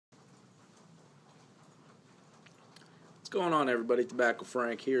Going on, everybody? Tobacco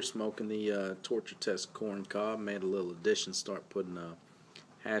Frank here, smoking the torture test corn cob. Made a little addition, start putting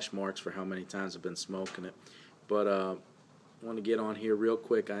hash marks for how many times I've been smoking it. But I want to get on here real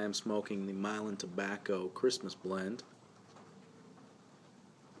quick. I am smoking the Milan Tobacco Christmas Blend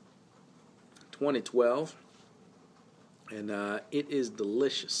 2012, and it is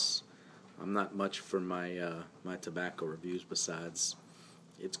delicious. I'm not much for my my tobacco reviews, besides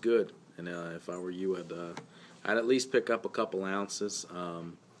it's good. And if I were you, I'd at least pick up a couple ounces,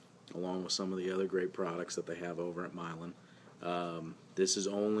 along with some of the other great products that they have over at Milan. This is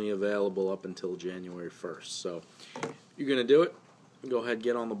only available up until January 1st. So if you're going to do it, go ahead,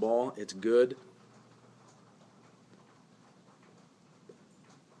 get on the ball. It's good.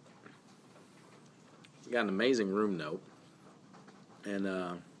 It's got an amazing room note.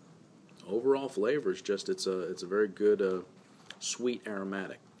 And overall flavor is just, it's a very good sweet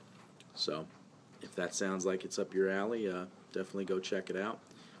aromatic. So if that sounds like it's up your alley, definitely go check it out.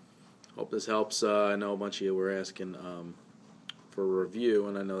 Hope this helps. I know a bunch of you were asking for a review,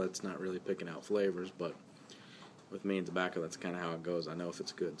 and I know that's not really picking out flavors, but with me and tobacco, that's kind of how it goes. I know if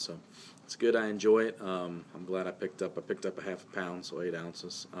it's good. So it's good. I enjoy it. I'm glad I picked up a half a pound, so 8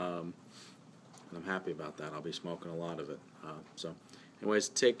 ounces. And I'm happy about that. I'll be smoking a lot of it. So anyways,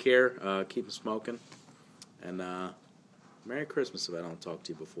 take care. Keep smoking. And Merry Christmas if I don't talk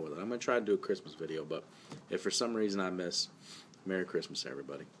to you before that. I'm going to try to do a Christmas video, but if for some reason I miss, Merry Christmas,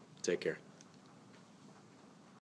 everybody. Take care.